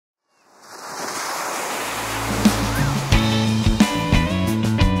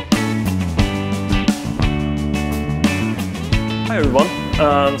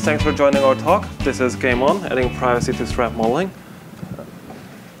Thanks for joining our talk. This is Game On, adding privacy to threat modeling.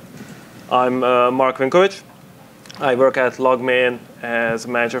 I'm Mark Vinkovits. I work at LogMeIn as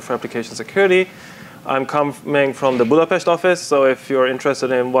manager for application security. I'm coming from the Budapest office, so if you're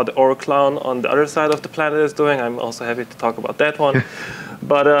interested in what OrClown on the other side of the planet is doing, I'm also happy to talk about that one.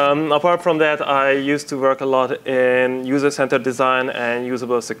 But apart from that, I used to work a lot in user-centered design and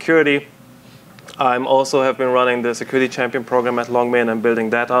usable security. I also have been running the security champion program at LogMeIn and building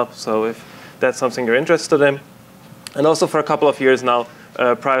that up, so if that's something you're interested in. And also for a couple of years now,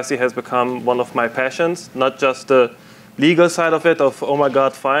 privacy has become one of my passions, not just the legal side of it, of oh my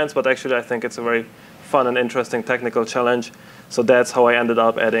god, fines, but actually I think it's a very fun and interesting technical challenge. So that's how I ended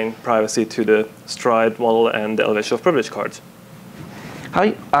up adding privacy to the Stride model and the elevation of privilege cards.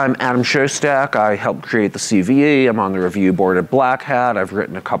 Hi, I'm Adam Shostack. I helped create the CVE. I'm on the review board at Black Hat. I've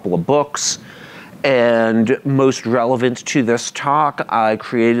written a couple of books. And most relevant to this talk, I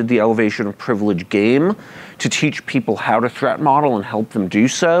created the elevation of privilege game to teach people how to threat model and help them do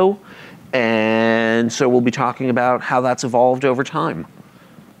so. And so we'll be talking about how that's evolved over time.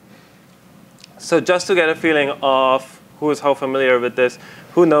 So just to get a feeling of who is how familiar with this,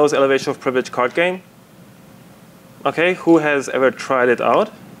 who knows elevation of privilege card game? Okay, who has ever tried it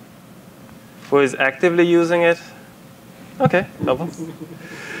out? Who is actively using it? Okay, couple.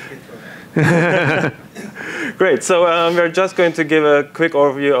 Great, so we're just going to give a quick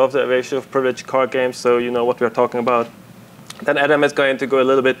overview of the elevation of privilege card games so you know what we're talking about. Then Adam is going to go a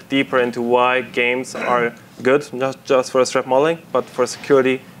little bit deeper into why games are good, not just for threat modeling, but for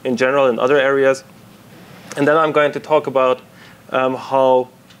security in general in other areas. And then I'm going to talk about how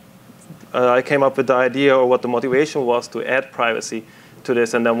I came up with the idea or what the motivation was to add privacy to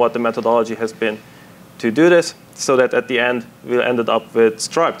this, and then what the methodology has been to do this, so that at the end we'll end up with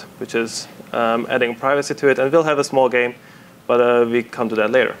Striped, which is adding privacy to it. And we'll have a small game, but we come to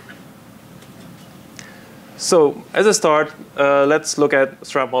that later. So as a start, let's look at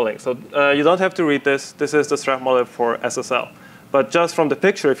threat modeling. So you don't have to read this. This is the threat model for SSL. But just from the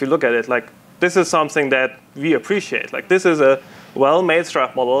picture, if you look at it, like this is something that we appreciate. Like this is a well-made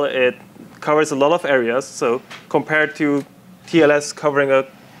threat model. It covers a lot of areas. So compared to TLS covering a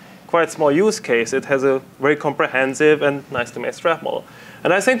quite small use case, it has a very comprehensive and nicely made threat model.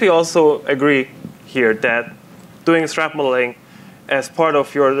 And I think we also agree here that doing threat modeling as part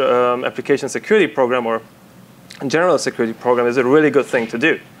of your application security program or general security program is a really good thing to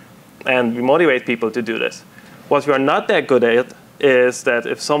do. And we motivate people to do this. What we are not that good at is that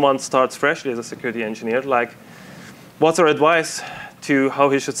if someone starts freshly as a security engineer, like what's our advice to how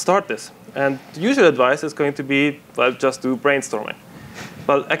he should start this? And the usual advice is going to be, well, just do brainstorming.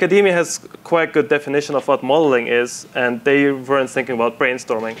 Well, academia has quite good definition of what modeling is, and they weren't thinking about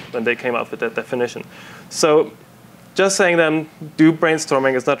brainstorming when they came up with that definition. So just saying them do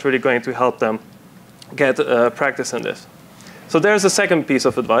brainstorming is not really going to help them get practice in this. So there's a second piece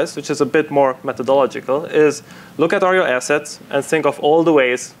of advice, which is a bit more methodological, is look at all your assets and think of all the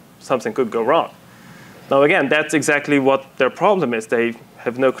ways something could go wrong. Now again, that's exactly what their problem is. They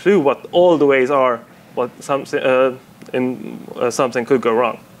have no clue what all the ways are, what something something could go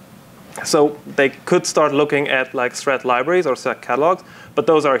wrong. So they could start looking at like threat libraries or threat catalogs, but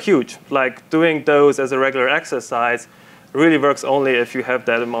those are huge. Like doing those as a regular exercise really works only if you have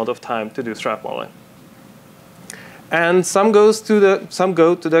that amount of time to do threat modeling. And some go to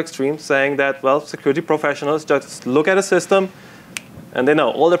the extreme, saying that, well, security professionals just look at a system and they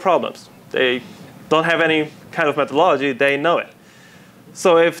know all the problems. They don't have any kind of methodology, they know it.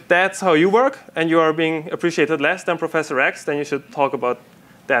 So if that's how you work and you are being appreciated less than Professor X, then you should talk about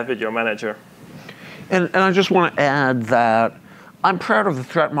that with your manager. And I just want to add that I'm proud of the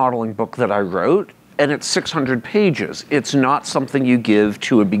threat modeling book that I wrote, and it's 600 pages. It's not something you give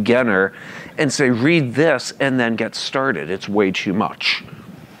to a beginner and say, read this and then get started. It's way too much.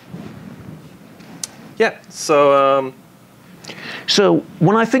 Yeah, so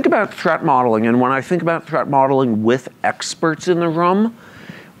when I think about threat modeling, and when I think about threat modeling with experts in the room,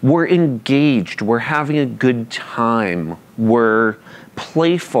 we're engaged, we're having a good time, we're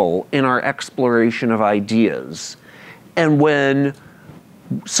playful in our exploration of ideas. And when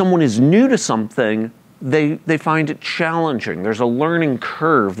someone is new to something, they find it challenging. There's a learning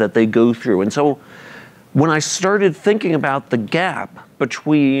curve that they go through. And so when I started thinking about the gap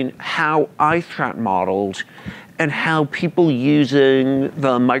between how I threat modeled and how people using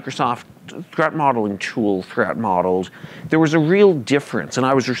the Microsoft threat modeling tool threat modeled, there was a real difference, and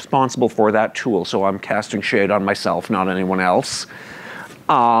I was responsible for that tool, so I'm casting shade on myself, not anyone else.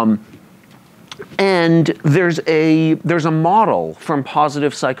 And there's a model from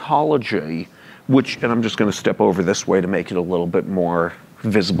positive psychology, which, and I'm just going to step over this way to make it a little bit more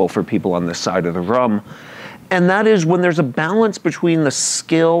visible for people on this side of the room. And that is when there's a balance between the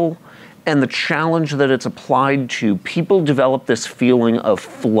skill and the challenge that it's applied to, people develop this feeling of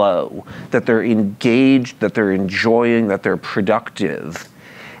flow, that they're engaged, that they're enjoying, that they're productive.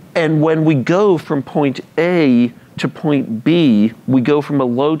 And when we go from point A to point B, we go from a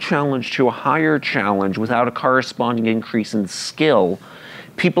low challenge to a higher challenge without a corresponding increase in skill.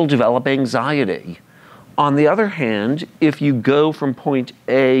 People develop anxiety. On the other hand, if you go from point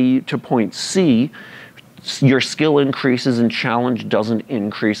A to point C, your skill increases and challenge doesn't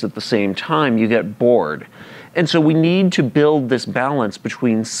increase at the same time. You get bored. And so we need to build this balance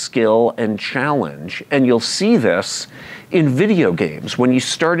between skill and challenge. And you'll see this in video games. When you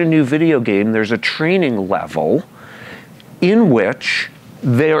start a new video game, there's a training level in which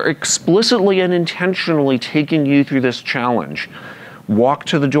they're explicitly and intentionally taking you through this challenge. Walk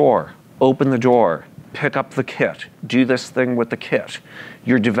to the door, open the door, pick up the kit, do this thing with the kit.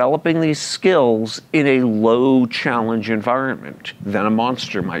 You're developing these skills in a low challenge environment. Then a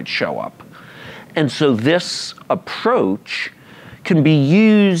monster might show up. And so this approach can be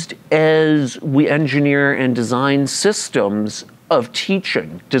used as we engineer and design systems of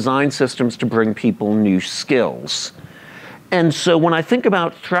teaching, design systems to bring people new skills. And so when I think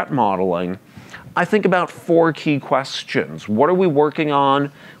about threat modeling, I think about 4 key questions. What are we working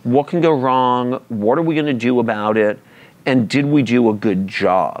on? What can go wrong? What are we going to do about it? And did we do a good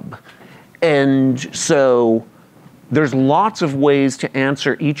job? And so there's lots of ways to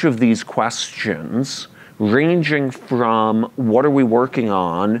answer each of these questions, ranging from what are we working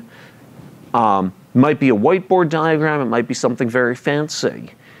on? Might be a whiteboard diagram. It might be something very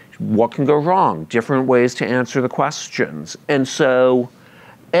fancy. What can go wrong? Different ways to answer the questions. And so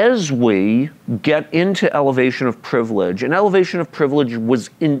as we get into elevation of privilege, and elevation of privilege was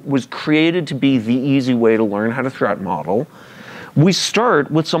created to be the easy way to learn how to threat model, we start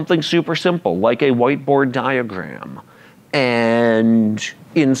with something super simple, like a whiteboard diagram. And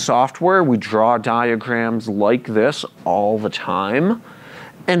in software, we draw diagrams like this all the time.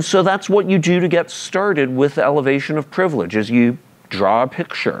 And so that's what you do to get started with elevation of privilege, is you draw a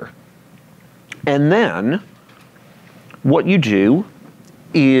picture. And then what you do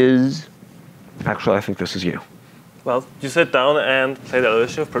is, actually, I think this is you. Well, you sit down and play the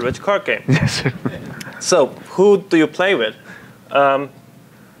elevation of privilege card game. Yes. So who do you play with? Our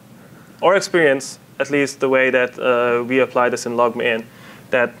experience, at least the way that we apply this in LogMeIn,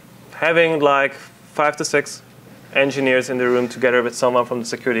 that having like 5 to 6 engineers in the room together with someone from the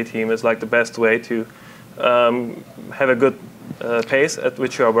security team is like the best way to have a good pace at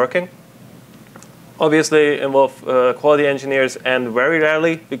which you are working. Obviously involve quality engineers, and very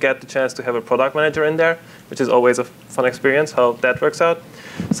rarely we get the chance to have a product manager in there, which is always a fun experience how that works out.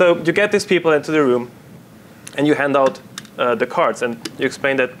 So you get these people into the room and you hand out the cards, and you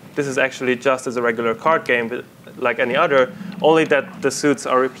explain that this is actually just as a regular card game like any other, only that the suits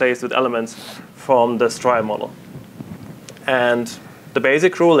are replaced with elements from the Stripe model. And the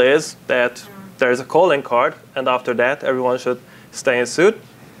basic rule is that there is a calling card, and after that everyone should stay in suit.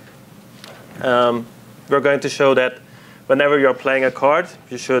 We're going to show that whenever you're playing a card,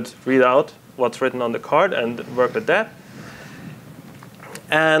 you should read out what's written on the card and work with that.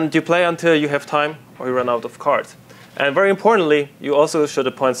 And you play until you have time or you run out of cards. And very importantly, you also should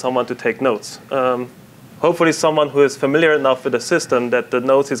appoint someone to take notes. Hopefully someone who is familiar enough with the system that the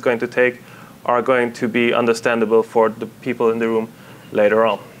notes he's going to take are going to be understandable for the people in the room later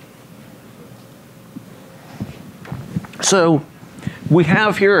on. So we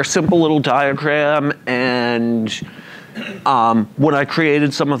have here a simple little diagram, and when I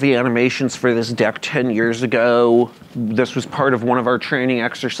created some of the animations for this deck 10 years ago, this was part of one of our training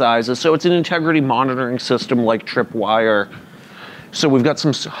exercises. So it's an integrity monitoring system like Tripwire. So we've got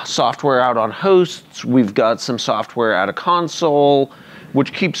some software out on hosts. We've got some software at a console,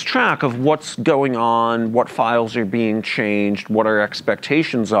 which keeps track of what's going on, what files are being changed, what our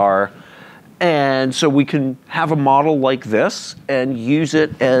expectations are. And so we can have a model like this and use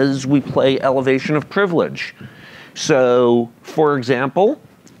it as we play elevation of privilege. So, for example,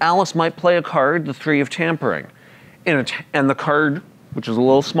 Alice might play a card, the 3 of tampering. And the card, which is a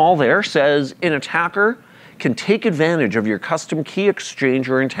little small there, says an attacker can take advantage of your custom key exchange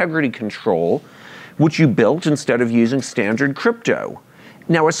or integrity control, which you built instead of using standard crypto.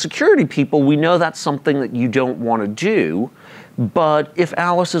 Now, as security people, we know that's something that you don't want to do. But if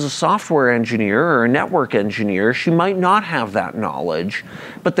Alice is a software engineer or a network engineer, she might not have that knowledge.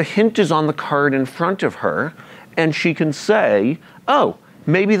 But the hint is on the card in front of her, and she can say, oh,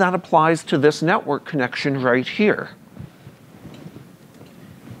 maybe that applies to this network connection right here.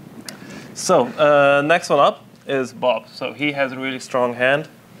 So next one up is Bob. So he has a really strong hand,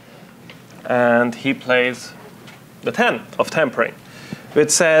 and he plays the 10 of tampering, which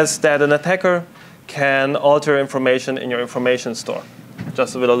says that an attacker can alter information in your information store,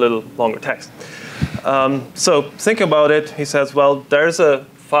 just with a little longer text. So think about it. He says, well, there's a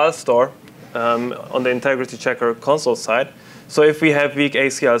file store on the integrity checker console side. So if we have weak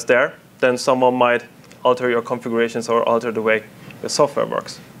ACLs there, then someone might alter your configurations or alter the way the software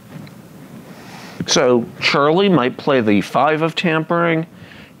works. So Charlie might play the 5 of tampering.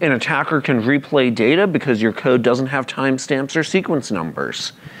 An attacker can replay data because your code doesn't have timestamps or sequence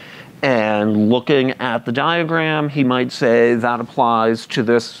numbers. And looking at the diagram, he might say that applies to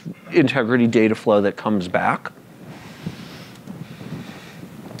this integrity data flow that comes back.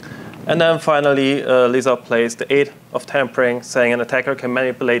 And then finally, Lisa plays the 8 of tampering, saying an attacker can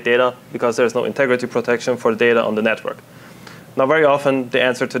manipulate data because there's no integrity protection for data on the network. Now, very often, the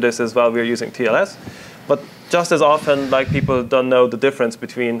answer to this is, well, we're using TLS. But just as often, like, people don't know the difference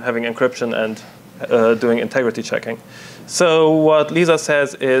between having encryption and doing integrity checking. So what Lisa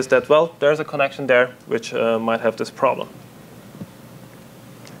says is that, well, there's a connection there which might have this problem.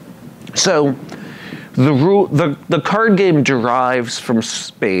 So the card game derives from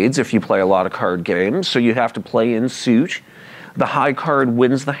spades if you play a lot of card games. So you have to play in suit. The high card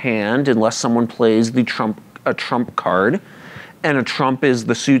wins the hand unless someone plays a trump card. And a trump is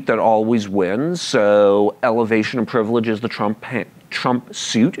the suit that always wins. So elevation and privilege is the trump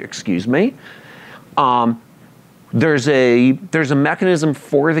suit, excuse me. There's a mechanism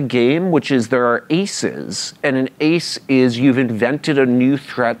for the game, which is there are aces. And an ace is you've invented a new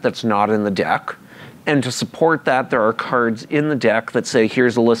threat that's not in the deck. And to support that, there are cards in the deck that say,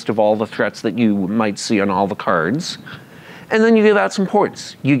 here's a list of all the threats that you might see on all the cards. And then you give out some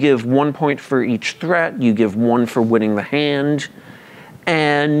points. You give 1 point for each threat. You give 1 for winning the hand.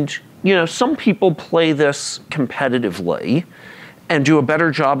 And, you know, some people play this competitively and do a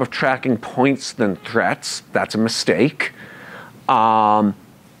better job of tracking points than threats. That's a mistake. But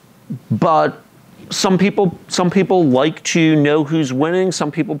some people like to know who's winning.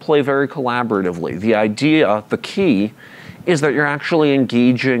 Some people play very collaboratively. The idea, the key, is that you're actually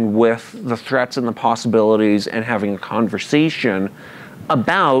engaging with the threats and the possibilities and having a conversation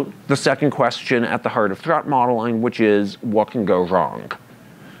about the second question at the heart of threat modeling, which is what can go wrong.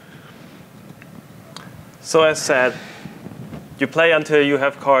 So as said, you play until you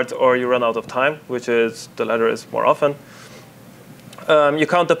have cards or you run out of time, which is the latter is more often. You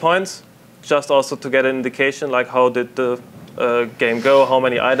count the points, just also to get an indication, like how did the game go, how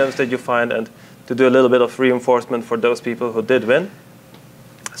many items did you find, and to do a little bit of reinforcement for those people who did win.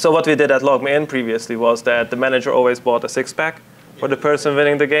 So what we did at LogMeIn previously was that the manager always bought a 6-pack for the person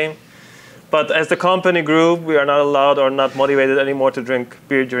winning the game. But as the company grew, we are not allowed or not motivated anymore to drink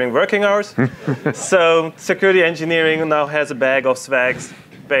beer during working hours. So security engineering now has a bag of swags,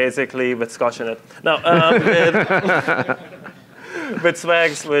 basically, with scotch in it. Now, with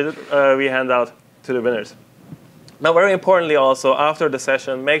swags we hand out to the winners. Now, very importantly also, after the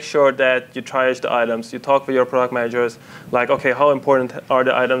session, make sure that you triage the items. You talk with your product managers, like, OK, how important are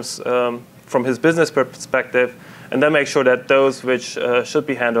the items from his business perspective? And then make sure that those which should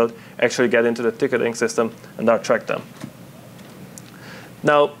be handled actually get into the ticketing system and are tracked down.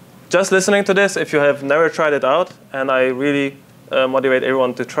 Now, just listening to this, if you have never tried it out, and I really motivate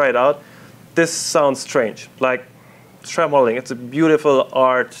everyone to try it out, this sounds strange. Like, threat modeling, it's a beautiful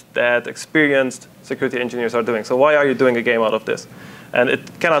art that experienced security engineers are doing. So why are you doing a game out of this? And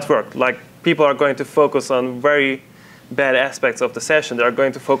it cannot work. Like, people are going to focus on very bad aspects of the session. They are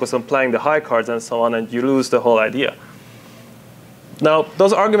going to focus on playing the high cards and so on, and you lose the whole idea. Now,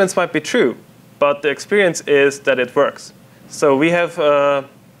 those arguments might be true, but the experience is that it works. So we have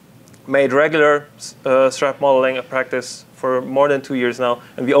made regular threat modeling a practice for more than 2 years now,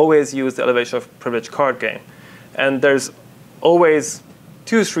 and we always use the elevation of privilege card game. And there's always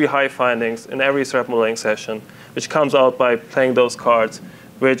 2-3 high findings in every threat modeling session, which comes out by playing those cards,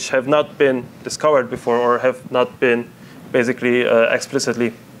 which have not been discovered before or have not been basically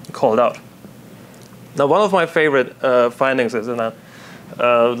explicitly called out. Now, one of my favorite findings is, and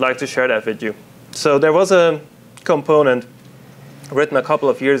I'd like to share that with you. So there was a component written a couple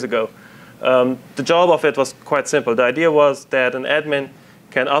of years ago. The job of it was quite simple. The idea was that an admin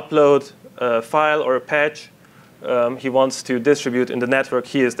can upload a file or a patch he wants to distribute in the network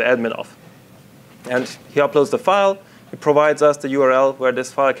he is the admin of. And he uploads the file. He provides us the URL where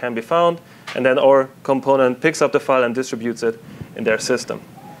this file can be found. And then our component picks up the file and distributes it in their system.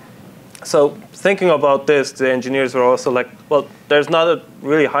 So thinking about this, the engineers were also like, well, there's not a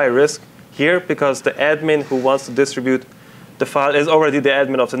really high risk here because the admin who wants to distribute the file is already the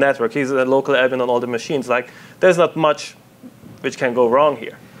admin of the network. He's a local admin on all the machines. Like, there's not much which can go wrong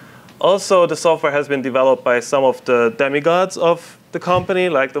here. Also, the software has been developed by some of the demigods of the company,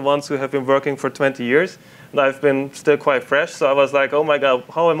 like the ones who have been working for 20 years. And I've been still quite fresh, so I was like, oh my God,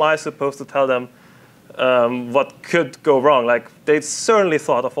 how am I supposed to tell them what could go wrong? Like, they certainly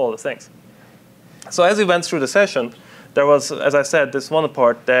thought of all the things. So as we went through the session, there was, as I said, this one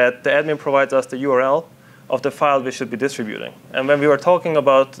part that the admin provides us the URL of the file we should be distributing. And when we were talking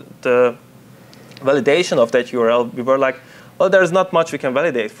about the validation of that URL, we were like, well, there's not much we can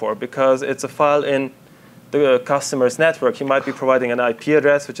validate for because it's a file in the customer's network. He might be providing an IP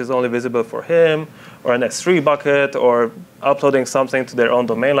address, which is only visible for him, or an S3 bucket, or uploading something to their own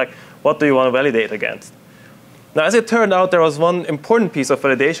domain. Like, what do you want to validate against? Now, as it turned out, there was one important piece of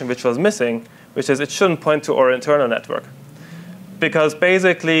validation which was missing, which is it shouldn't point to our internal network. Because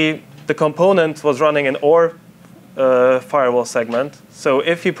basically, the component was running an OR firewall segment. So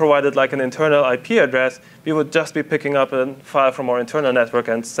if he provided like an internal IP address, we would just be picking up a file from our internal network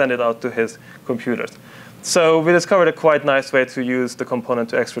and send it out to his computers. So we discovered a quite nice way to use the component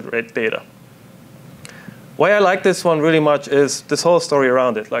to exfiltrate data. Why I like this one really much is this whole story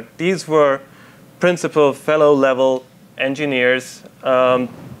around it. Like, these were principal fellow-level engineers.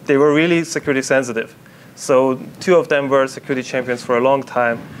 They were really security sensitive. So 2 of them were security champions for a long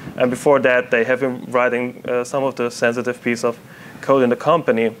time. And before that, they have been writing some of the sensitive piece of code in the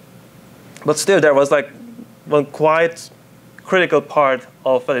company. But still, there was like one quite critical part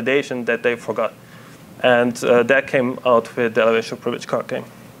of validation that they forgot. And that came out with the elevation of privilege card game.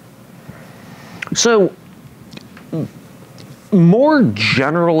 So more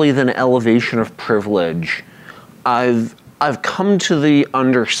generally than elevation of privilege, I've come to the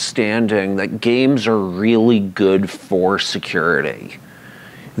understanding that games are really good for security.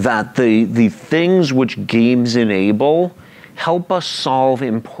 That the things which games enable help us solve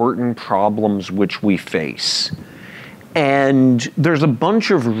important problems which we face. And there's a bunch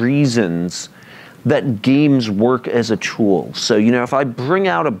of reasons that games work as a tool. So, you know, if I bring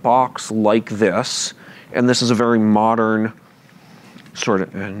out a box like this, and this is a very modern sort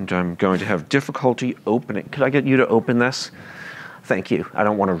of, and I'm going to have difficulty opening. Could I get you to open this? Thank you. I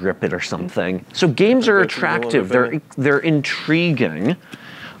don't want to rip it or something. So games are attractive. They're intriguing.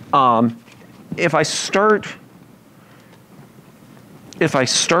 If I start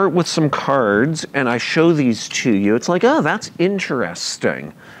with some cards and I show these to you, it's like, oh, that's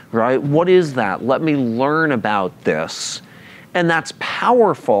interesting, right? What is that? Let me learn about this. And that's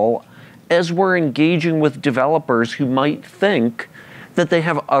powerful as we're engaging with developers who might think that they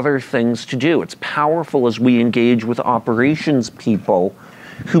have other things to do. It's powerful as we engage with operations people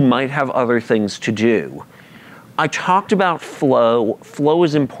who might have other things to do. I talked about flow. Flow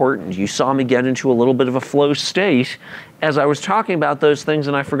is important. You saw me get into a little bit of a flow state as I was talking about those things,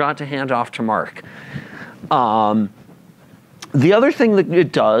 and I forgot to hand off to Mark. The other thing that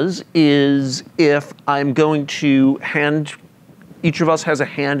it does is if I'm going to hand, each of us has a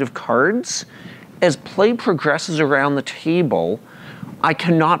hand of cards. As play progresses around the table, I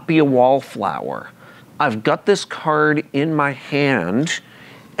cannot be a wallflower. I've got this card in my hand,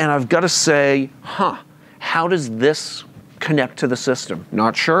 and I've got to say, how does this connect to the system?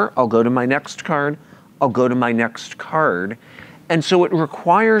 Not sure, I'll go to my next card, I'll go to my next card. And so it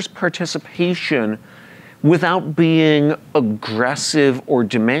requires participation without being aggressive or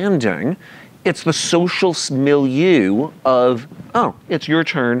demanding. It's the social milieu of, oh, it's your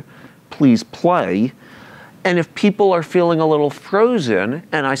turn, please play. And if people are feeling a little frozen,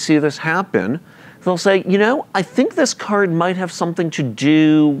 and I see this happen, they'll say, you know, I think this card might have something to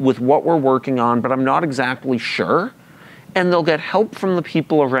do with what we're working on, but I'm not exactly sure. And they'll get help from the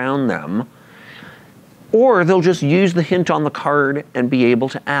people around them. Or they'll just use the hint on the card and be able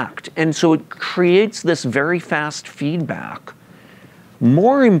to act. And so it creates this very fast feedback.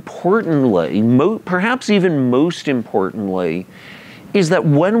 More importantly, perhaps even most importantly, is that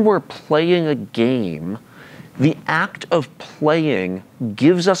when we're playing a game, the act of playing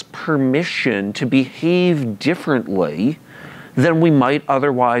gives us permission to behave differently than we might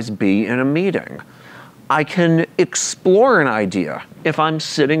otherwise be in a meeting. I can explore an idea. If I'm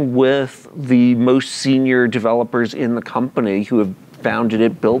sitting with the most senior developers in the company who have founded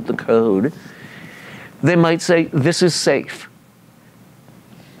it, built the code, they might say, this is safe.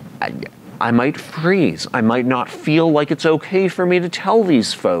 I might freeze. I might not feel like it's okay for me to tell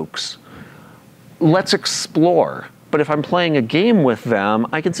these folks. Let's explore. But if I'm playing a game with them,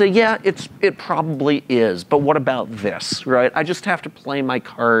 I can say, yeah, it probably is, but what about this, right? I just have to play my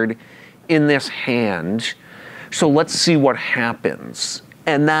card in this hand, so let's see what happens.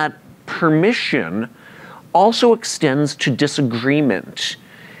 And that permission also extends to disagreement.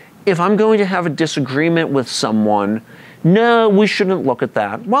 If I'm going to have a disagreement with someone, no, we shouldn't look at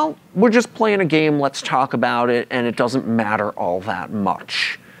that. Well, we're just playing a game, let's talk about it, and it doesn't matter all that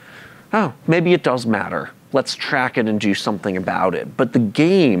much. Oh, maybe it does matter. Let's track it and do something about it. But the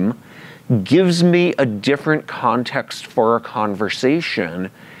game gives me a different context for a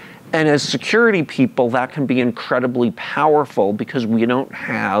conversation. And as security people, that can be incredibly powerful because we don't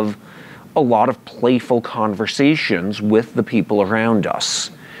have a lot of playful conversations with the people around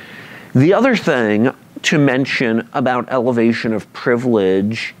us. The other thing to mention about elevation of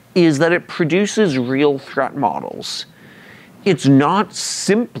privilege is that it produces real threat models. It's not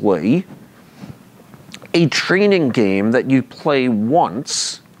simply a training game that you play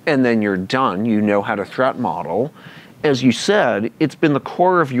once and then you're done, you know how to threat model. As you said, it's been the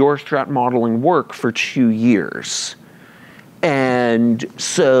core of your threat modeling work for 2 years. And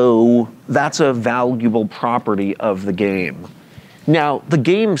so that's a valuable property of the game. Now, the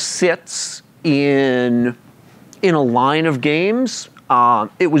game sits in a line of games.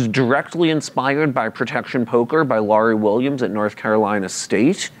 It was directly inspired by Protection Poker by Laurie Williams at North Carolina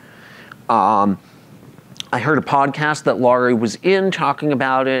State. I heard a podcast that Laurie was in talking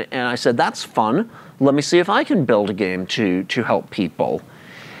about it, and I said, that's fun. Let me see if I can build a game to help people.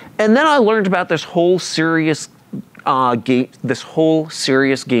 And then I learned about this whole serious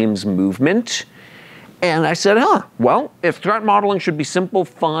games movement. And I said, well, if threat modeling should be simple,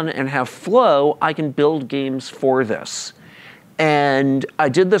 fun, and have flow, I can build games for this. And I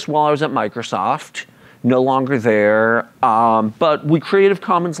did this while I was at Microsoft, no longer there, but we Creative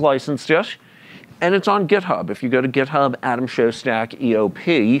Commons licensed it, and it's on GitHub. If you go to GitHub, Adam Shostack,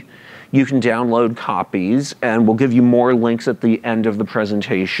 EOP, you can download copies, and we'll give you more links at the end of the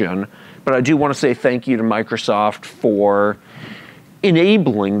presentation. But I do want to say thank you to Microsoft for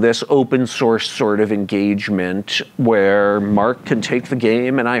enabling this open source sort of engagement where Mark can take the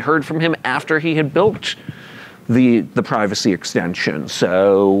game, and I heard from him after he had built the privacy extension.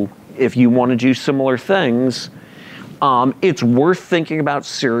 So if you want to do similar things, it's worth thinking about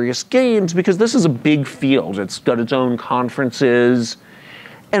serious games because this is a big field. It's got its own conferences.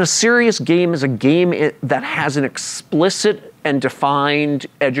 And a serious game is a game that has an explicit and defined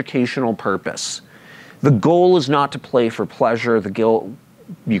educational purpose. The goal is not to play for pleasure.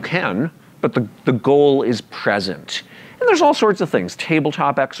 You can, but the goal is present. And there's all sorts of things,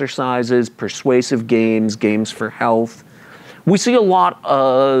 tabletop exercises, persuasive games, games for health. We see a lot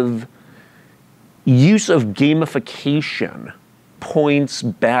of use of gamification, points,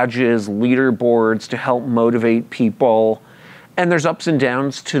 badges, leaderboards to help motivate people. And there's ups and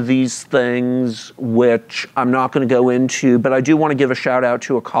downs to these things, which I'm not going to go into, but I do want to give a shout out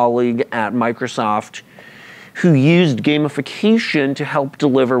to a colleague at Microsoft who used gamification to help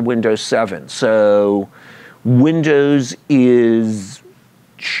deliver Windows 7. So Windows is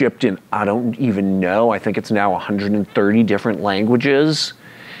shipped in, I don't even know, I think it's now 130 different languages.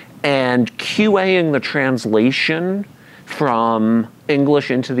 And QAing the translation from English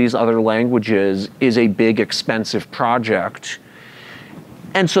into these other languages is a big, expensive project.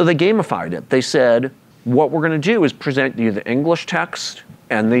 And so they gamified it. They said, what we're going to do is present you the English text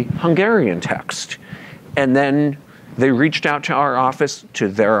and the Hungarian text. And then they reached out to our office, to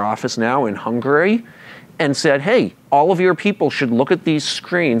their office now in Hungary, and said, hey, all of your people should look at these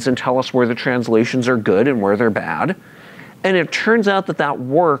screens and tell us where the translations are good and where they're bad. And it turns out that that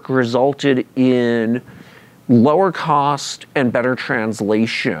work resulted in lower cost and better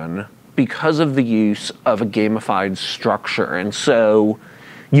translation because of the use of a gamified structure. And so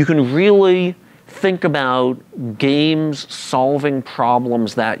you can really think about games solving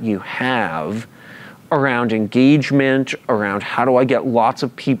problems that you have around engagement, around how do I get lots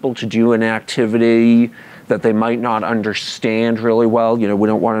of people to do an activity that they might not understand really well. You know, we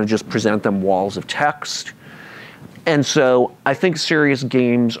don't want to just present them walls of text. And so I think serious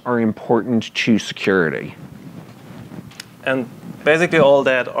games are important to security. And basically all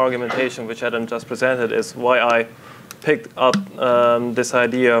that argumentation which Adam just presented is why I picked up this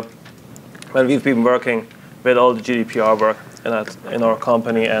idea when we've been working with all the GDPR work in our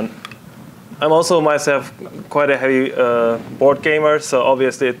company. And I'm also myself quite a heavy board gamer, so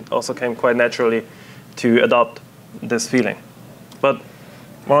obviously it also came quite naturally to adopt this feeling. But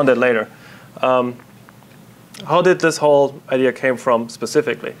more on that later. How did this whole idea came from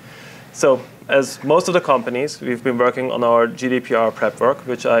specifically? So as most of the companies, we've been working on our GDPR prep work,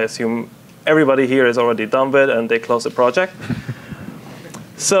 which I assume everybody here is already done with, and they closed the project.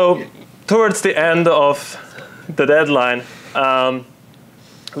 So towards the end of the deadline,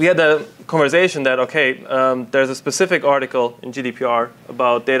 we had a conversation that, okay, there's a specific article in GDPR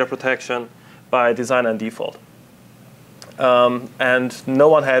about data protection, by design and default. And no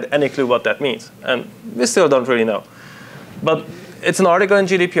one had any clue what that means. And we still don't really know. But it's an article in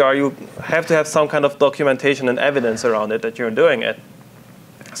GDPR. You have to have some kind of documentation and evidence around it that you're doing it.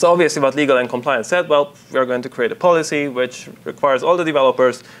 So obviously what legal and compliance said, well, we're going to create a policy which requires all the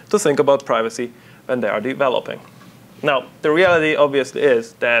developers to think about privacy when they are developing. Now, the reality obviously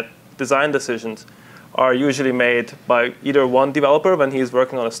is that design decisions are usually made by either one developer when he's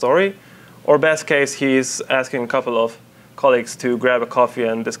working on a story, or best case, he's asking a couple of colleagues to grab a coffee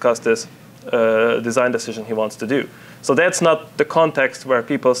and discuss this design decision he wants to do. So that's not the context where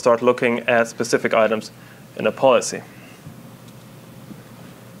people start looking at specific items in a policy.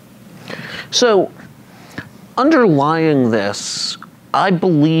 So underlying this, I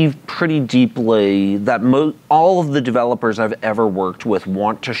believe pretty deeply that all of the developers I've ever worked with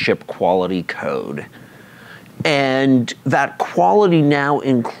want to ship quality code. And that quality now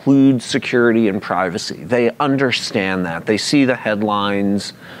includes security and privacy. They understand that. They see the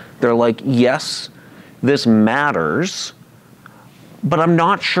headlines. They're like, yes, this matters, but I'm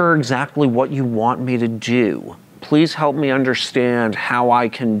not sure exactly what you want me to do. Please help me understand how I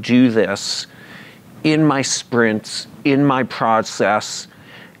can do this in my sprints, in my process,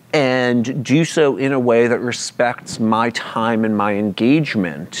 and do so in a way that respects my time and my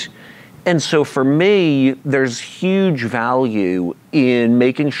engagement. And so for me, there's huge value in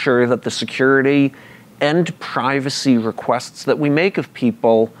making sure that the security and privacy requests that we make of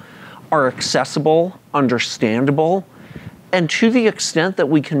people are accessible, understandable, and to the extent that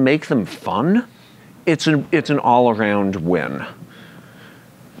we can make them fun, it's an all-around win.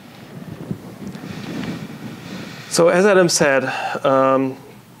 So as Adam said,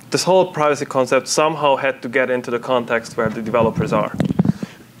 this whole privacy concept somehow had to get into the context where the developers are.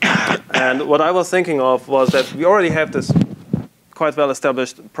 And what I was thinking of was that we already have this quite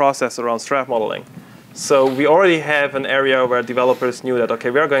well-established process around threat modeling. So we already have an area where developers knew that,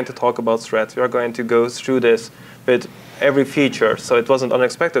 OK, we are going to talk about threats. We are going to go through this with every feature. So it wasn't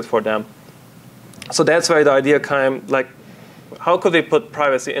unexpected for them. So that's where the idea came, like, how could we put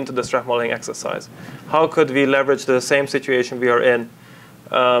privacy into the threat modeling exercise? How could we leverage the same situation we are in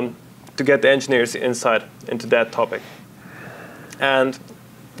to get the engineers' insight into that topic? And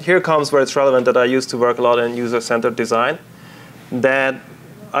here comes where it's relevant that I used to work a lot in user-centered design, that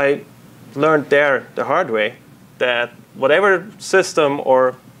I learned there the hard way that whatever system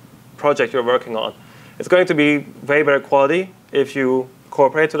or project you're working on, it's going to be way better quality if you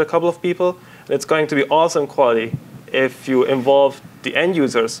cooperate with a couple of people. And it's going to be awesome quality if you involve the end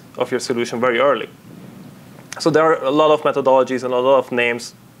users of your solution very early. So there are a lot of methodologies and a lot of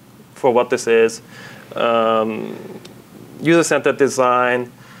names for what this is. User-centered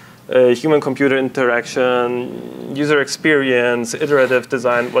design, human-computer interaction, user experience, iterative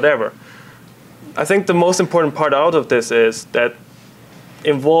design, whatever. I think the most important part out of this is that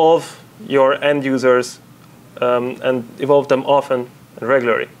involve your end users and involve them often and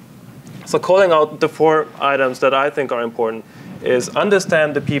regularly. So calling out the 4 items that I think are important is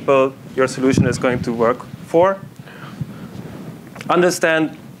understand the people your solution is going to work for,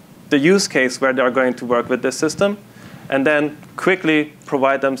 understand the use case where they are going to work with this system, and then quickly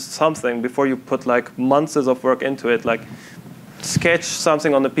provide them something before you put like months of work into it. Like sketch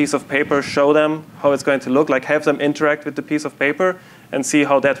something on a piece of paper, show them how it's going to look, like have them interact with the piece of paper and see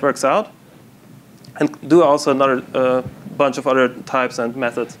how that works out. And do also another bunch of other types and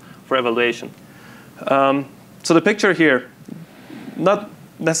methods for evaluation. So the picture here, not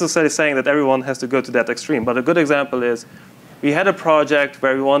necessarily saying that everyone has to go to that extreme, but a good example is we had a project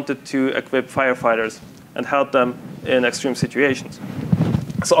where we wanted to equip firefighters and help them in extreme situations.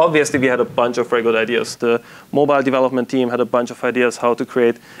 So obviously we had a bunch of very good ideas. The mobile development team had a bunch of ideas how to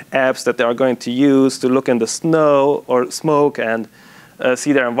create apps that they are going to use to look in the snow or smoke and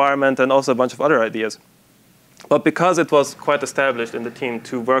see their environment, and also a bunch of other ideas. But because it was quite established in the team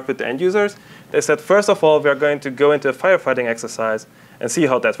to work with the end users, they said, first of all, we are going to go into a firefighting exercise and see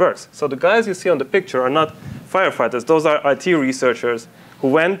how that works. So the guys you see on the picture are not firefighters. Those are IT researchers who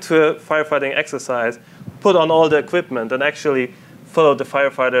went to a firefighting exercise, put on all the equipment, and actually followed the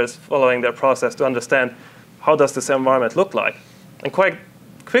firefighters following their process to understand how does this environment look like. And quite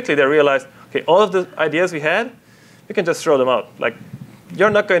quickly they realized, okay, all of the ideas we had, we can just throw them out. Like, you're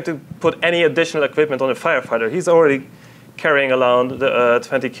not going to put any additional equipment on a firefighter. He's already carrying around the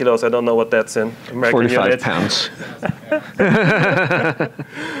 20 kilos. I don't know what that's in American 45 units. pounds.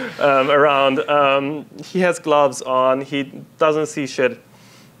 Around. He has gloves on. He doesn't see shit.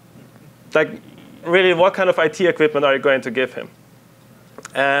 Like, really, what kind of IT equipment are you going to give him?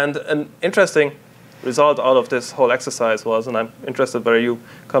 And an interesting result out of this whole exercise was, and I'm interested whether you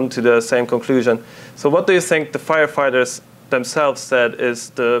come to the same conclusion. So what do you think the firefighters themselves said is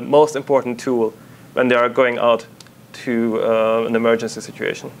the most important tool when they are going out to an emergency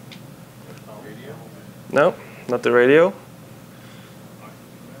situation? Radio? No, not the radio.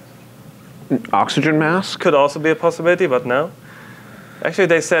 Oxygen mask? Could also be a possibility, but no. Actually,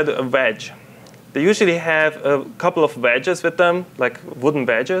 they said a wedge. They usually have a couple of wedges with them, like wooden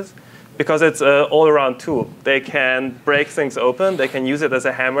wedges, because it's an all-around tool. They can break things open. They can use it as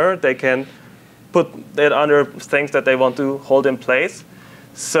a hammer. They can put it under things that they want to hold in place.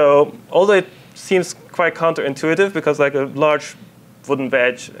 So although it seems quite counterintuitive, because like a large wooden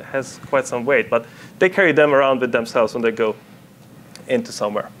wedge has quite some weight, but they carry them around with themselves when they go into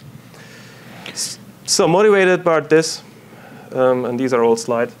somewhere. So motivated by this, and these are old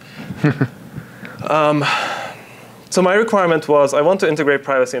slides. So my requirement was I want to integrate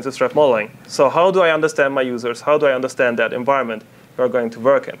privacy into threat modeling. So how do I understand my users? How do I understand that environment we're going to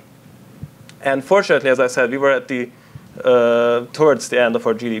work in? And fortunately, as I said, we were at the towards the end of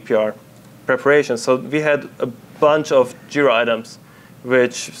our GDPR preparation. So we had a bunch of Jira items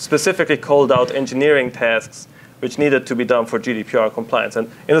which specifically called out engineering tasks which needed to be done for GDPR compliance. And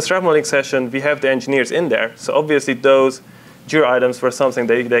in the threat modeling session, we have the engineers in there. So obviously, those Jira items were something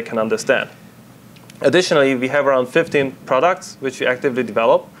they can understand. Additionally, we have around 15 products which we actively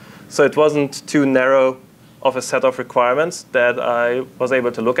develop. So it wasn't too narrow of a set of requirements that I was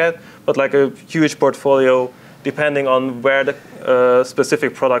able to look at, but like a huge portfolio depending on where the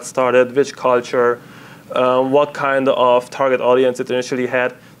specific product started, which culture, what kind of target audience it initially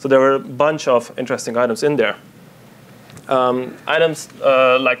had. So there were a bunch of interesting items in there. Items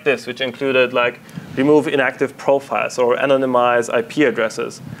like this, which included like remove inactive profiles or anonymize IP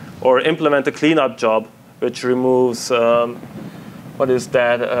addresses, or implement a cleanup job, which removes,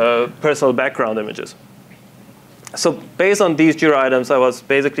 personal background images. So based on these Jira items, I was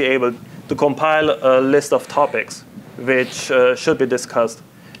basically able to compile a list of topics which should be discussed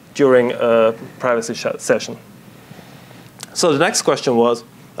during a privacy session. So the next question was,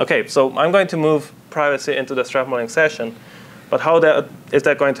 OK, so I'm going to move privacy into the threat modeling session, but how is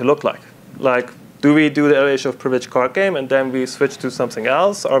that going to look like? Like, do we do the elevation of privilege card game and then we switch to something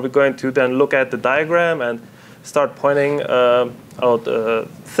else? Are we going to then look at the diagram and start pointing out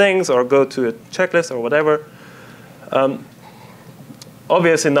things, or go to a checklist or whatever?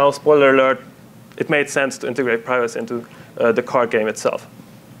 Obviously now, spoiler alert, it made sense to integrate privacy into the card game itself.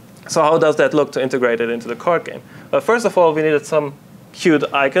 So how does that look to integrate it into the card game? First of all, we needed some cute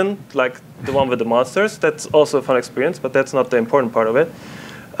icon, like the one with the monsters. That's also a fun experience, but that's not the important part of it.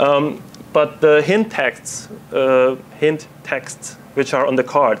 But the hint texts, which are on the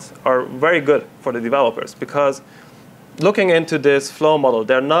cards, are very good for the developers, because looking into this flow model,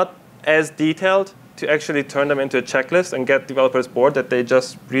 they're not as detailed to actually turn them into a checklist and get developers bored that they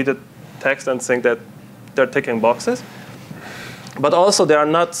just read the text and think that they're ticking boxes. But also, they are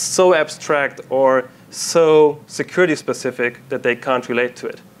not so abstract or so security specific that they can't relate to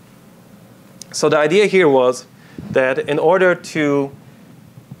it. So the idea here was that in order to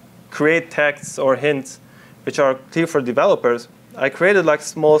create texts or hints which are clear for developers, I created like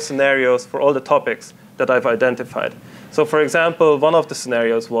small scenarios for all the topics that I've identified. So for example, one of the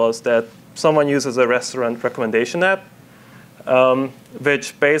scenarios was that someone uses a restaurant recommendation app,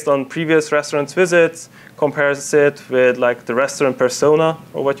 which based on previous restaurants visits, compares it with like the restaurant persona,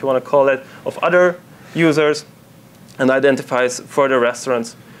 or what you want to call it, of other users, and identifies further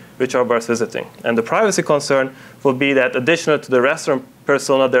restaurants which are worth visiting. And the privacy concern will be that additional to the restaurant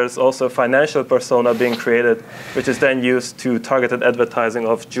persona, there's also a financial persona being created, which is then used to targeted advertising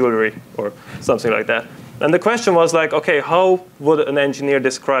of jewelry or something like that. And the question was like, OK, how would an engineer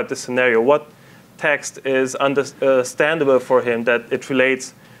describe this scenario? What text is understandable for him that it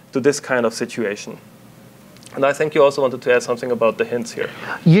relates to this kind of situation? And I think you also wanted to add something about the hints here.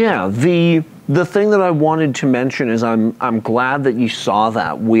 Yeah, the thing that I wanted to mention is I'm glad that you saw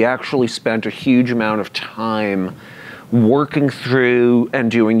that. We actually spent a huge amount of time working through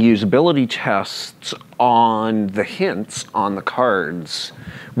and doing usability tests on the hints on the cards.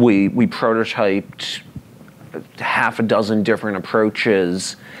 We prototyped half a dozen different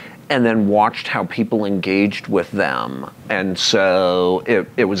approaches and then watched how people engaged with them. And so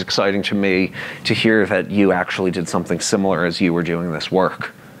it was exciting to me to hear that you actually did something similar as you were doing this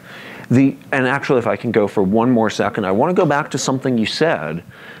work. And actually, if I can go for one more second, I want to go back to something you said,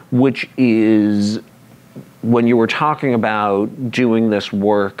 which is when you were talking about doing this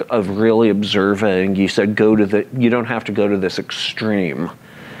work of really observing, you said you don't have to go to this extreme.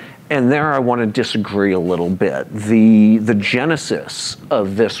 And there I want to disagree a little bit. The genesis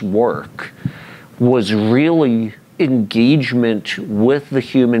of this work was really engagement with the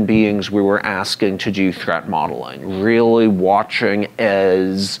human beings we were asking to do threat modeling, really watching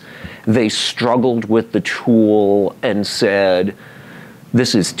as they struggled with the tool and said,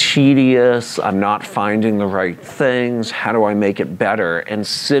 this is tedious, I'm not finding the right things, how do I make it better? And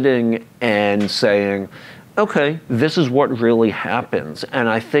sitting and saying, okay, this is what really happens. And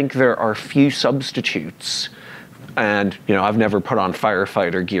I think there are few substitutes. And I've never put on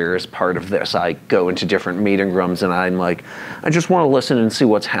firefighter gear as part of this. I go into different meeting rooms and I'm like, I just want to listen and see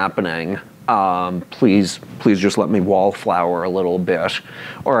what's happening. Please just let me wallflower a little bit.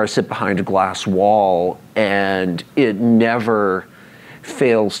 Or I sit behind a glass wall, and it never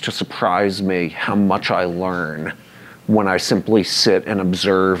fails to surprise me how much I learn when I simply sit and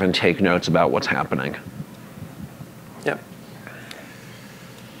observe and take notes about what's happening. Yeah.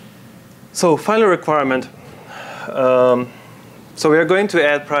 So final requirement. So we are going to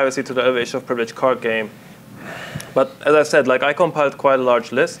add privacy to the elevation of privilege card game. But as I said, I compiled quite a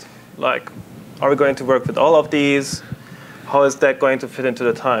large list. Are we going to work with all of these? How is that going to fit into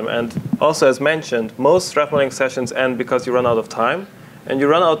the time? And also, as mentioned, most threat modeling sessions end because you run out of time. And you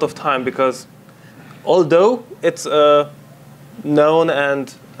run out of time because although it's a known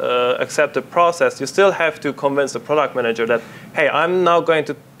and accepted process, you still have to convince the product manager that, hey, I'm now going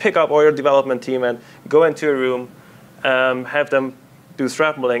to pick up all your development team and go into a room, have them do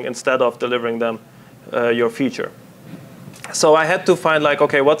threat modeling instead of delivering them your feature. So I had to find,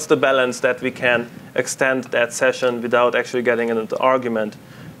 okay, what's the balance that we can extend that session without actually getting into the argument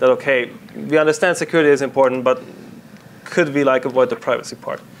that, okay, we understand security is important, but could we avoid the privacy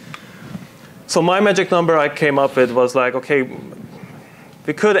part? So my magic number I came up with was okay,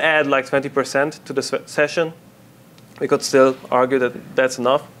 we could add 20% to the session. We could still argue that that's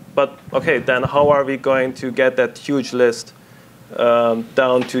enough. But OK, then how are we going to get that huge list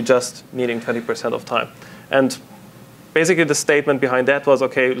down to just needing 20% of time? And basically the statement behind that was,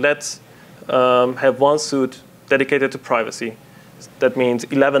 OK, let's have one suite dedicated to privacy. That means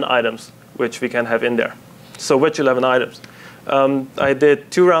 11 items which we can have in there. So which 11 items? I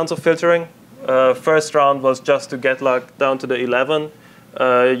did 2 rounds of filtering. First round was just to get down to the 11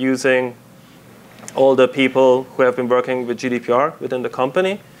 using all the people who have been working with GDPR within the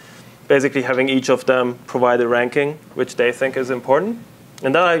company, basically having each of them provide a ranking which they think is important.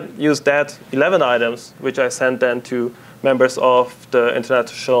 And then I used that 11 items, which I sent then to members of the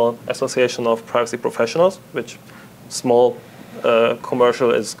International Association of Privacy Professionals, which small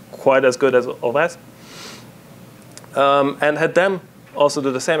commercial is quite as good as OWASP. And had them also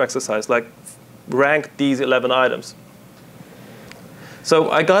do the same exercise, rank these 11 items. So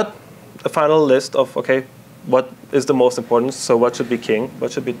I got a final list of, OK, what is the most important? So what should be king?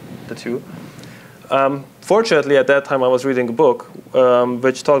 What should be the 2? Fortunately, at that time, I was reading a book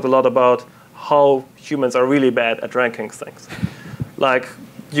which talked a lot about how humans are really bad at ranking things.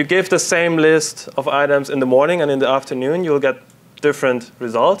 You give the same list of items in the morning and in the afternoon, you'll get different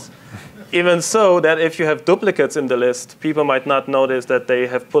results. Even so, that if you have duplicates in the list, people might not notice that they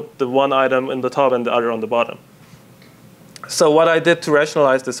have put the one item in the top and the other on the bottom. So what I did to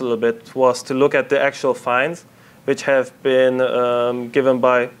rationalize this a little bit was to look at the actual fines, which have been given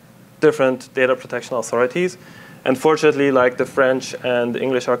by different data protection authorities. And fortunately, the French and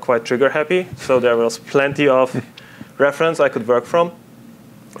English are quite trigger happy, so there was plenty of reference I could work from.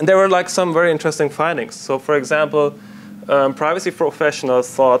 And there were some very interesting findings. So for example, privacy professionals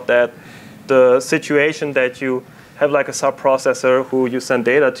thought that the situation that you have a sub-processor who you send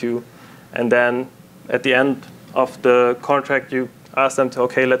data to, and then at the end of the contract you ask them to,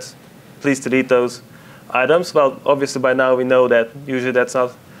 OK, let's please delete those items. Well, obviously by now we know that usually that's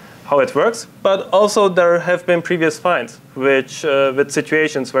not how it works. But also there have been previous fines which with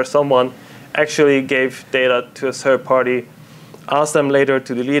situations where someone actually gave data to a third party, asked them later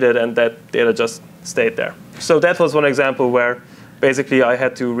to delete it, and that data just stayed there. So that was one example where basically I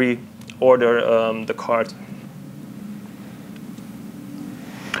had to reorder the card.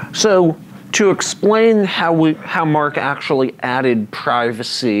 So to explain how Mark actually added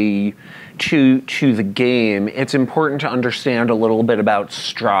privacy to the game, it's important to understand a little bit about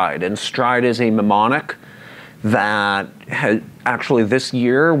Stride. And Stride is a mnemonic that actually this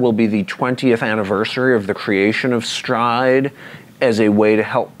year will be the 20th anniversary of the creation of Stride as a way to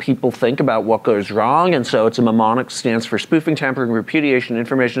help people think about what goes wrong. And so it's a mnemonic, stands for spoofing, tampering, repudiation,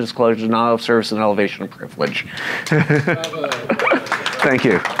 information disclosure, denial of service, and elevation of privilege. Thank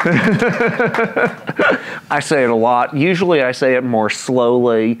you. I say it a lot. Usually I say it more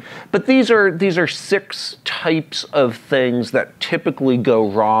slowly. But these are 6 types of things that typically go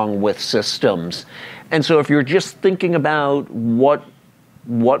wrong with systems. And so if you're just thinking about what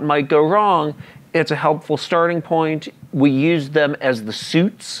might go wrong, It's a helpful starting point. We used them as the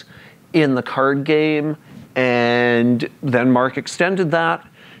suits in the card game, and then Mark extended that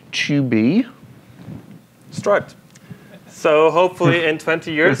to be striped. So hopefully in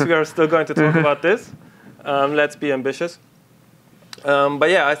 20 years we are still going to talk about this. Let's be ambitious. But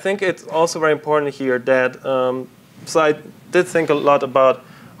yeah, I think it's also very important here that, so I did think a lot about,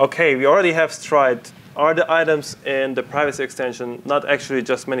 okay, we already have striped. Are the items in the privacy extension not actually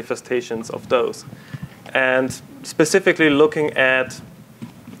just manifestations of those? And specifically looking at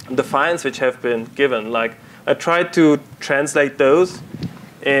the fines which have been given, like I tried to translate those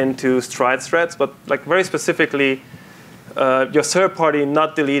into striped threads, but like very specifically, your third party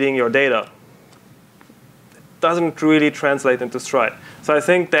not deleting your data doesn't really translate into stripe. So I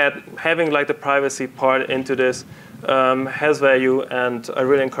think that having like the privacy part into this has value, and I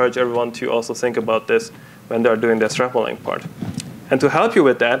really encourage everyone to also think about this when they're doing their strap modeling part. And to help you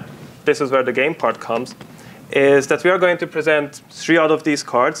with that, this is where the game part comes, is that we are going to present 3 out of these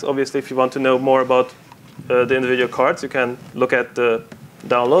cards. Obviously, if you want to know more about the individual cards, you can look at the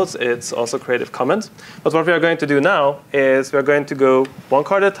downloads. It's also Creative Commons. But what we are going to do now is we're going to go 1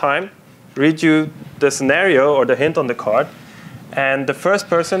 card at a time, read you the scenario or the hint on the card, and the first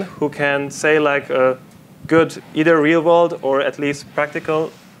person who can say like a good either real world or at least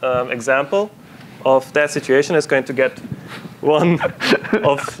practical example of that situation is going to get one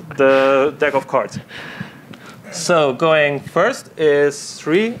of the deck of cards. So going first is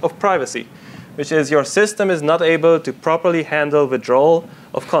 3 of privacy, which is your system is not able to properly handle withdrawal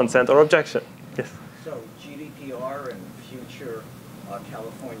of consent or objection. Yes. So GDPR and future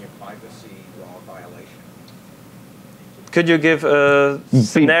California privacy law violation. Could you give a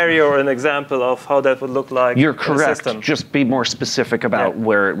scenario or an example of how that would look like? You're in the correct. system? Just be more specific about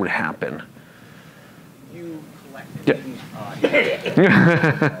where it would happen. You collected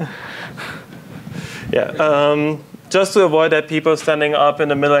Yeah. Just to avoid that people standing up in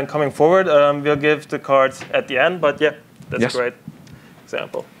the middle and coming forward, we'll give the cards at the end. But yeah, that's a great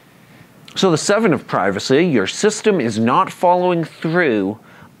example. So the 7 of privacy, your system is not following through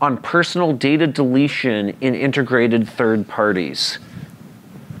on personal data deletion in integrated third parties.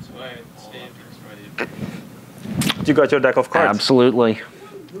 You got your deck of cards. Absolutely.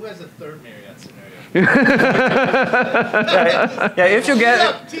 Who has a third Marriott scenario? Yeah,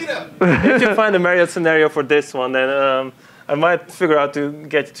 if you find a Marriott scenario for this one, then I might figure out to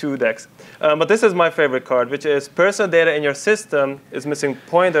get 2 decks. But this is my favorite card, which is personal data in your system is missing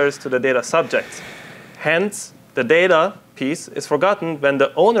pointers to the data subjects. Hence, the data piece is forgotten when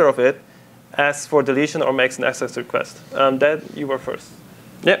the owner of it asks for deletion or makes an access request. That you were first.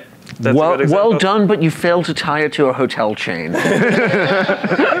 Yeah. That's well done, but you failed to tie it to a hotel chain.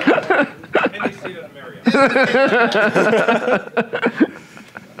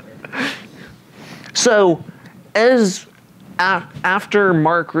 So, after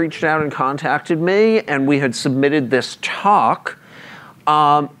Mark reached out and contacted me, and we had submitted this talk,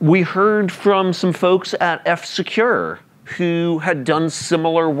 we heard from some folks at AppSecCali who had done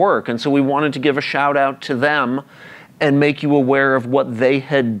similar work, and so we wanted to give a shout out to them and make you aware of what they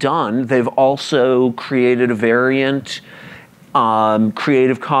had done. They've also created a variant,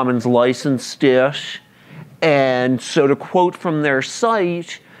 Creative Commons licensed it, and so to quote from their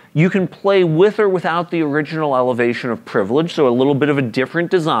site, you can play with or without the original elevation of privilege, so a little bit of a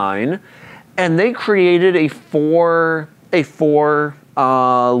different design, and they created a four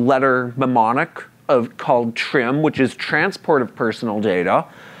letter mnemonic called TRIM, which is transport of personal data,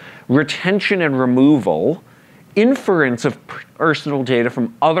 retention and removal, inference of personal data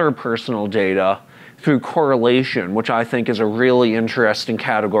from other personal data through correlation, which I think is a really interesting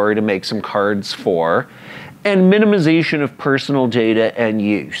category to make some cards for, and minimization of personal data and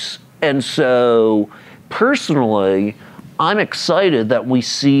use. And so personally, I'm excited that we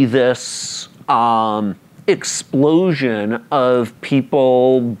see this explosion of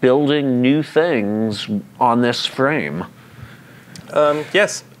people building new things on this frame.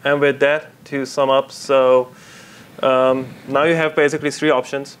 Yes, and with that, to sum up, so now you have basically 3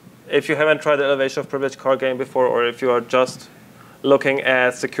 options. If you haven't tried the elevation of privilege card game before, or if you are just looking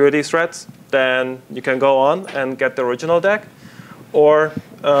at security threats, then you can go on and get the original deck. Or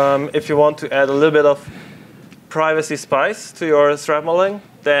if you want to add a little bit of privacy spice to your strap modeling,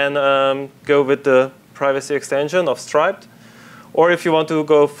 then go with the privacy extension of striped. Or if you want to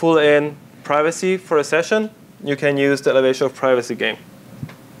go full in privacy for a session, you can use the elevation of privacy game.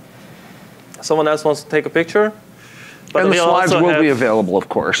 Someone else wants to take a picture? But and the slides will be available, of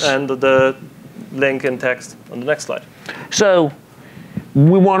course. And the link in text on the next slide. So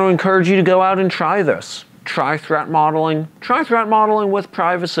we want to encourage you to go out and try this. Try threat modeling. Try threat modeling with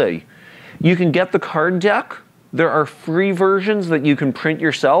privacy. You can get the card deck. There are free versions that you can print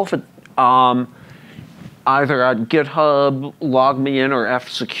yourself at, either at GitHub, LogMeIn, or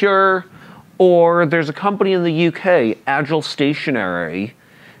AppSecure, or there's a company in the UK, Agile Stationery,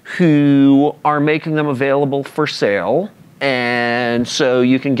 who are making them available for sale. And so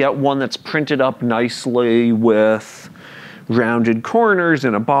you can get one that's printed up nicely with rounded corners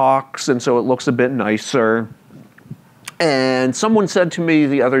in a box, and so it looks a bit nicer. And someone said to me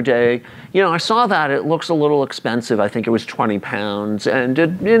the other day, you know, I saw that, it looks a little expensive. I think it was £20. And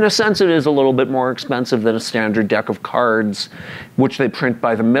in a sense, it is a little bit more expensive than a standard deck of cards, which they print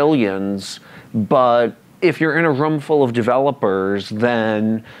by the millions. But if you're in a room full of developers,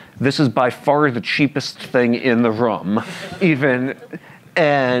 then this is by far the cheapest thing in the room, even.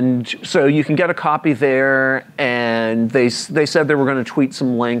 And so you can get a copy there, and they said they were going to tweet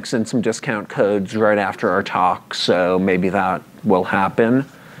some links and some discount codes right after our talk, so maybe that will happen.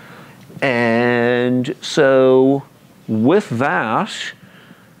 And so with that,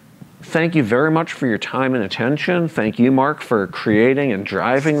 thank you very much for your time and attention. Thank you, Mark, for creating and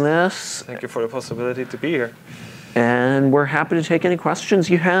driving this. Thank you for the possibility to be here. And we're happy to take any questions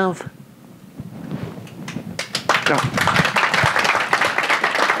you have. Go.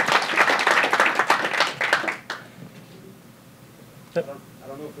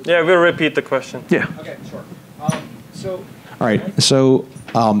 Yeah, we'll repeat the question. Yeah. Okay, sure. All right. So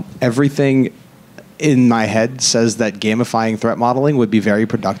everything in my head says that gamifying threat modeling would be very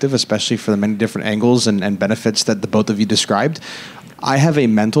productive, especially for the many different angles and benefits that the both of you described. I have a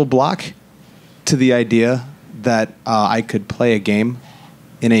mental block to the idea that I could play a game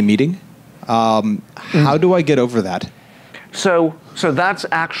in a meeting. How do I get over that? So that's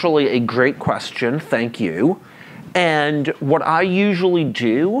actually a great question. Thank you. And what I usually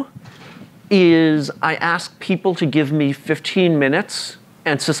do is I ask people to give me 15 minutes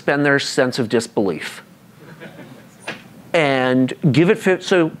and suspend their sense of disbelief. And give it,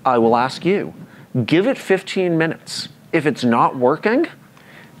 so I will ask you, give it 15 minutes. If it's not working,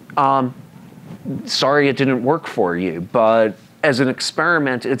 sorry it didn't work for you, but as an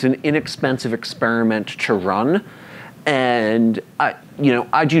experiment, it's an inexpensive experiment to run. And I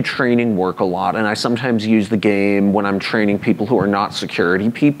do training work a lot, and I sometimes use the game when I'm training people who are not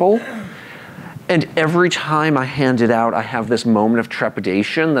security people. And every time I hand it out, I have this moment of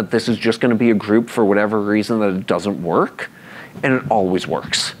trepidation that this is just going to be a group for whatever reason that it doesn't work, and it always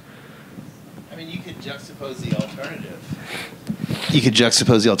works. I mean, you could juxtapose the alternative. You could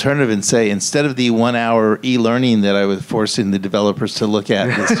juxtapose the alternative and say, instead of the 1 hour e-learning that I was forcing the developers to look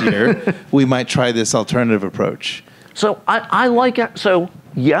at this year, we might try this alternative approach. So I like it. So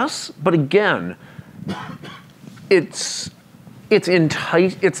yes, but again, it's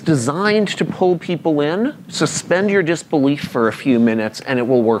designed to pull people in. Suspend your disbelief for a few minutes, and it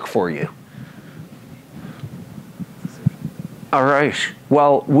will work for you. All right.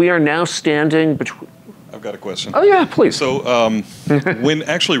 Well, we are now standing between. I've got a question. Oh yeah, please. So when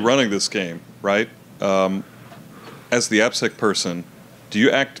actually running this game, right? As the AppSec person, do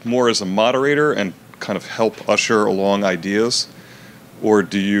you act more as a moderator and kind of help usher along ideas, or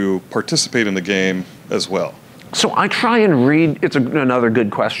do you participate in the game as well? So I try and read, it's another good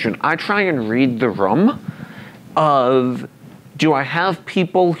question. I try and read the room of, do I have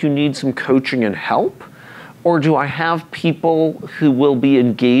people who need some coaching and help? Or do I have people who will be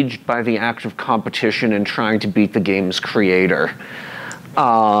engaged by the act of competition and trying to beat the game's creator?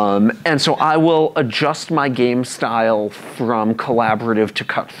 And so I will adjust my game style from collaborative to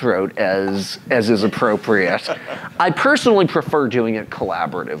cutthroat as is appropriate. I personally prefer doing it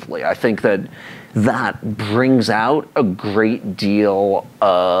collaboratively. I think that brings out a great deal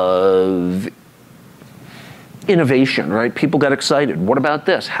of innovation, right? People get excited. What about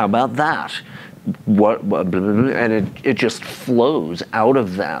this? How about that? And it just flows out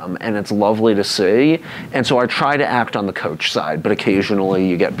of them, and it's lovely to see. And so I try to act on the coach side, but occasionally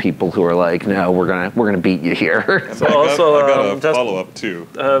you get people who are like, "No, we're gonna beat you here." So also, I got a just follow-up too.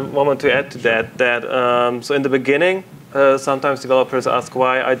 Moment to add to that. So in the beginning, sometimes developers ask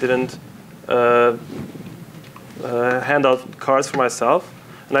why I didn't hand out cards for myself,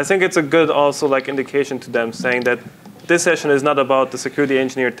 and I think it's a good also indication to them, saying that this session is not about the security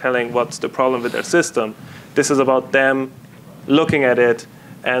engineer telling what's the problem with their system. This is about them looking at it,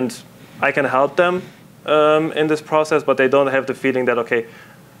 and I can help them in this process, but they don't have the feeling that, okay,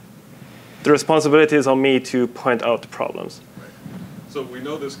 the responsibility is on me to point out the problems. So we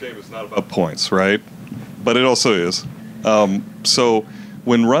know this game is not about points, right? But it also is. So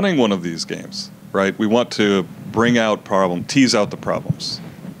when running one of these games, right, we want to tease out the problems.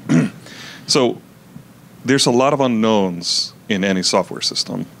 So there's a lot of unknowns in any software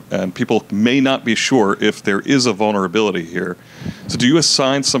system. and people may not be sure if there is a vulnerability here. So do you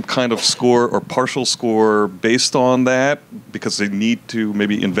assign some kind of score or partial score based on that because they need to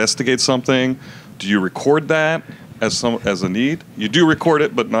maybe investigate something? Do you record that as a need? You do record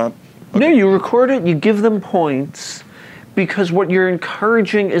it, but not... Okay. No, you record it, you give them points, because what you're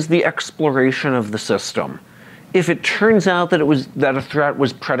encouraging is the exploration of the system. If it turns out that a threat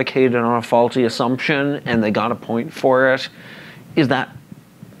was predicated on a faulty assumption and they got a point for it, is that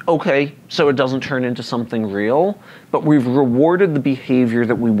okay? So it doesn't turn into something real, but we've rewarded the behavior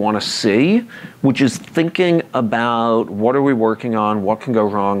that we want to see, which is thinking about what are we working on, what can go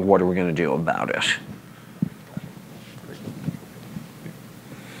wrong, what are we going to do about it.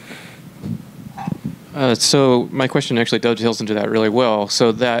 So my question actually dovetails into that really well.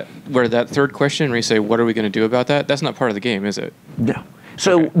 So that third question where you say, what are we going to do about that? That's not part of the game, is it? No.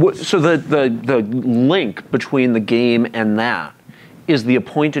 So, okay. So the link between the game and that is the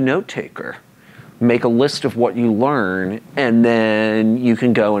appoint a note taker. Make a list of what you learn, and then you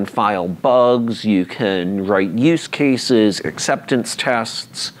can go and file bugs, you can write use cases, acceptance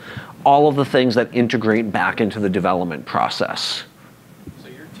tests, all of the things that integrate back into the development process.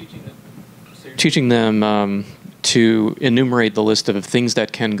 Teaching them to enumerate the list of things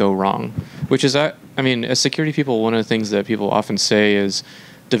that can go wrong, which is, I mean, as security people, one of the things that people often say is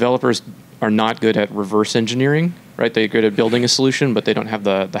developers are not good at reverse engineering, right? They're good at building a solution, but they don't have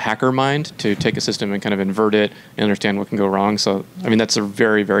the hacker mind to take a system and kind of invert it and understand what can go wrong. So, I mean, that's a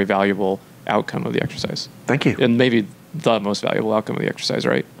very, very valuable outcome of the exercise. Thank you. And maybe the most valuable outcome of the exercise,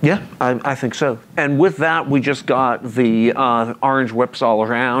 right? Yeah, I think so. And with that, we just got the orange whips all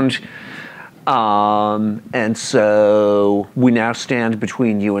around. And so we now stand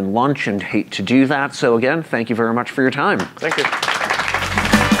between you and lunch and hate to do that. So again, thank you very much for your time. Thank you.